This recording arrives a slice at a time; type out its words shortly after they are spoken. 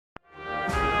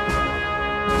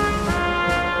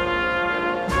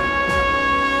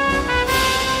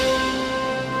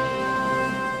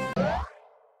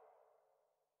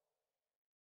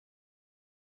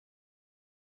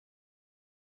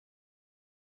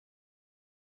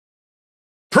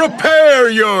Prepare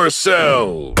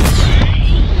yourselves!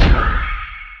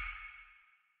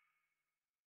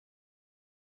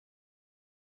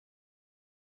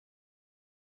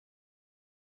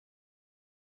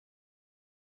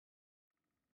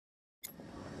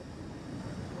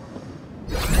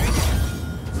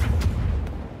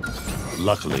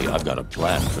 Luckily, I've got a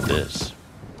plan for this.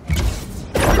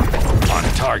 On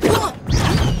target.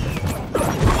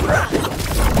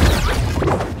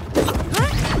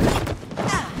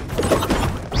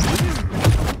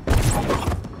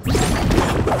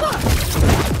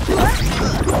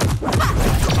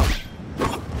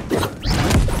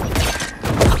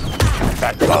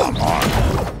 That bomb on.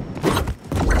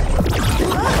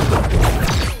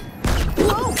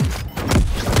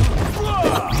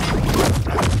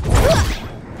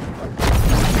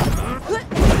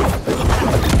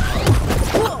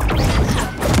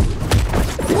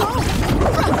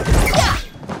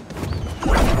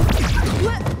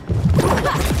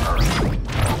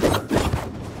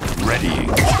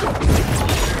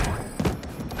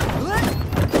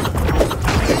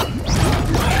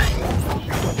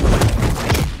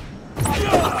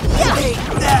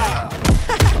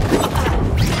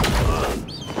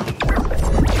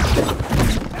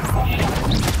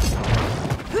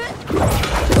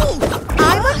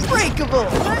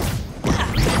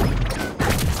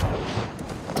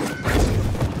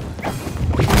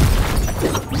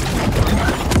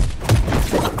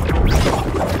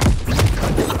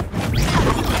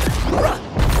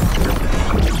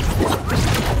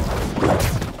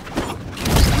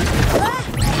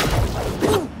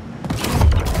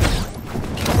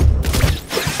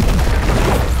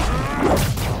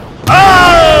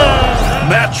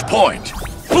 Match point!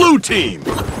 Blue team!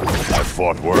 I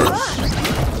fought worse.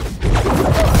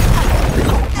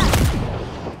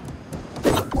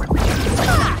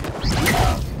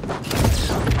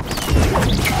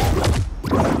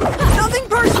 Nothing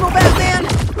personal, Batman!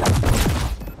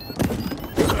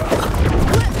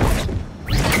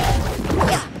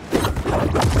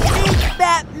 Big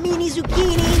Bat Meanie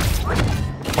Zucchini!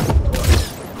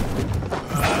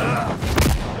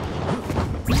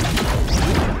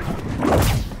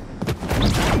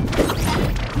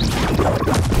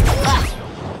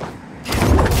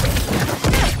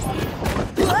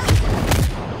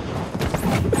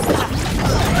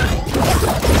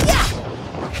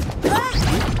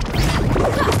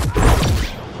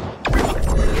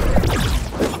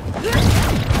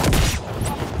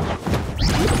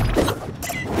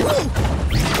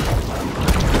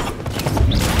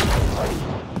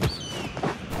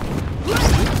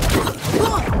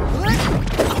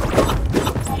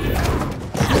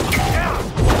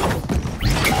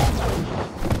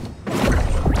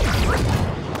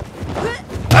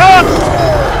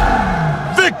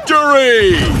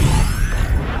 Victory!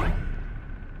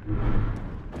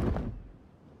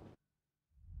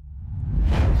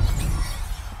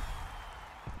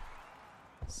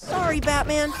 Sorry,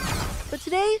 Batman, but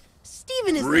today,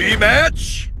 Steven is...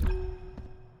 Rematch?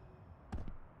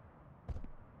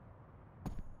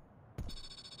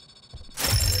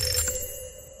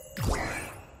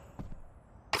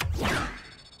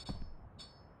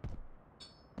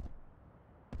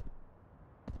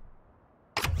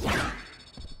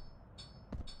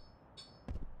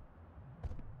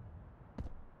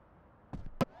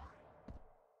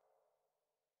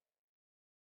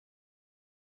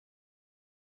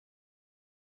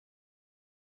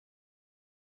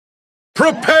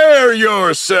 Prepare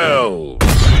yourselves!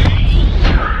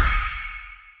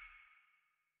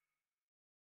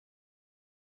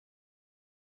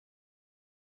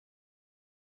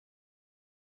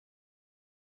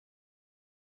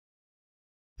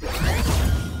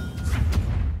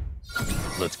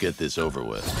 Let's get this over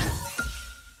with.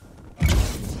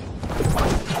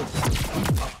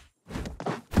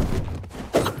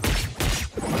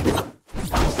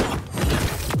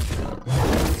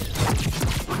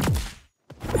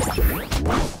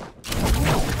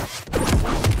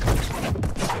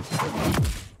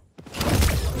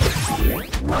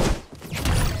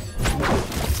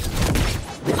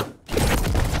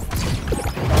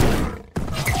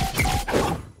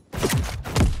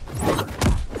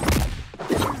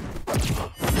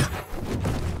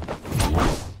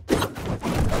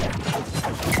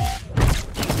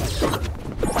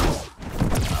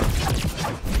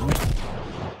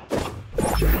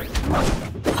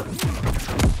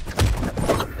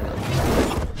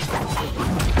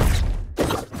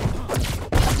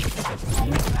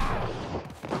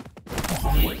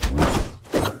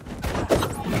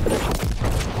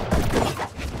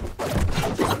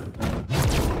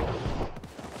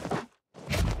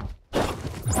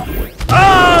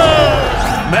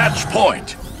 Match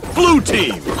point. Blue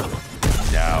team.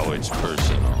 Now it's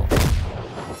personal.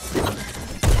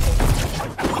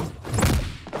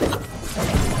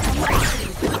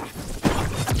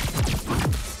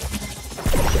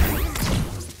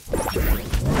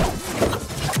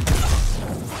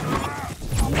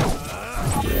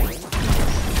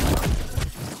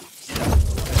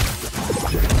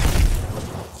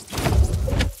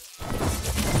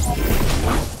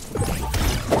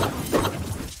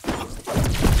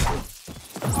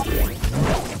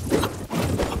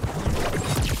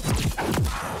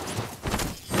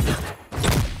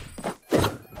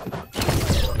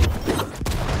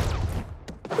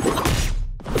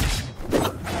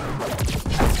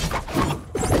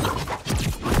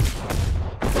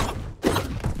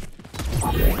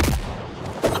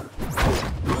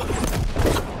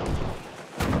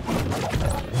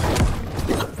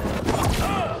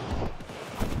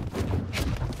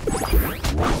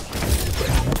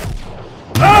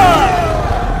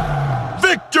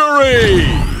 Victory!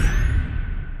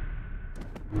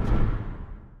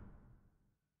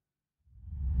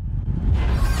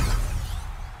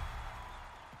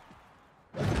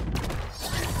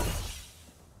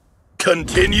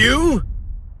 Continue?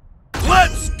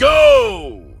 Let's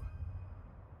go!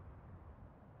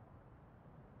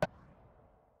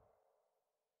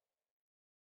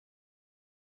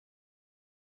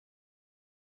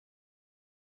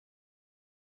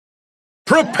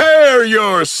 Prepare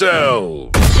yourselves!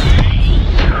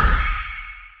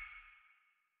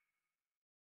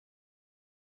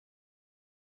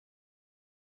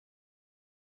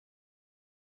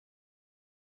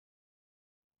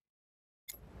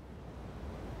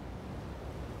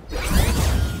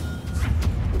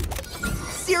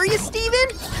 Serious, Steven?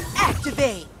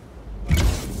 Activate!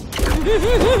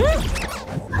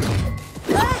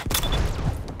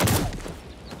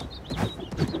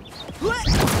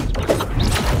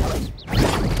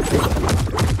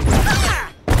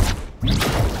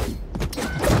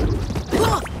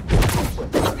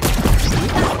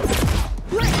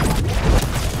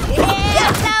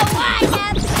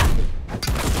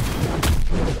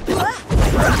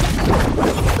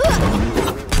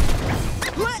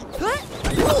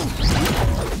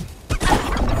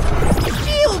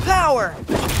 Shield power!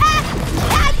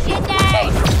 That's your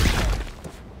name!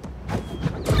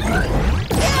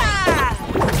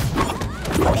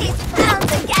 These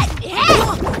clowns are getting hit!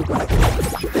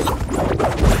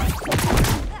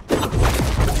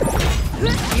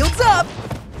 Shields up!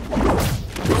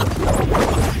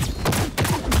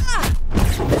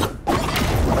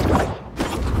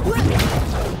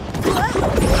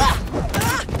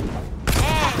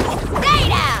 Stay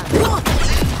down!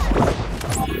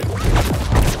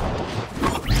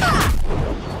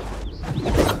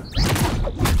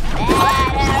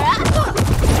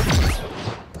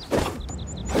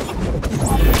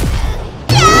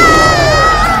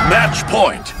 Match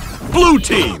point. Blue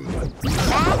team.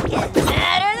 Back is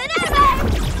better than ever!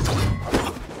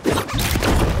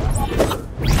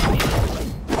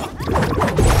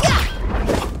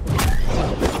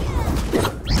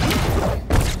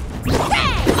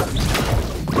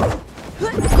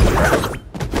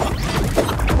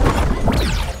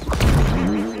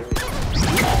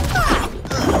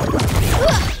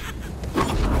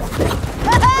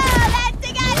 That's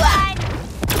a good one!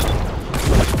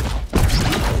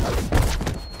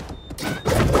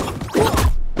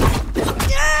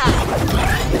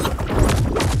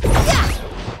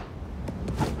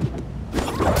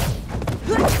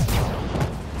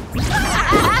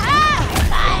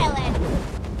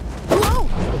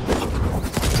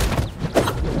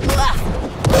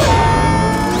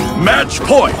 Match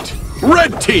point.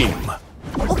 Red team.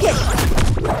 Okay,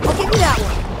 I'll give you that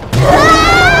one.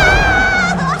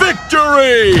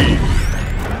 Victory!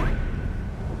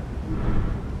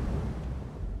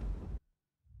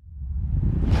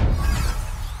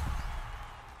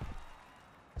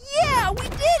 Yeah, we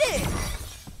did it!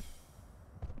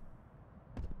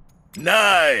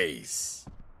 Nice!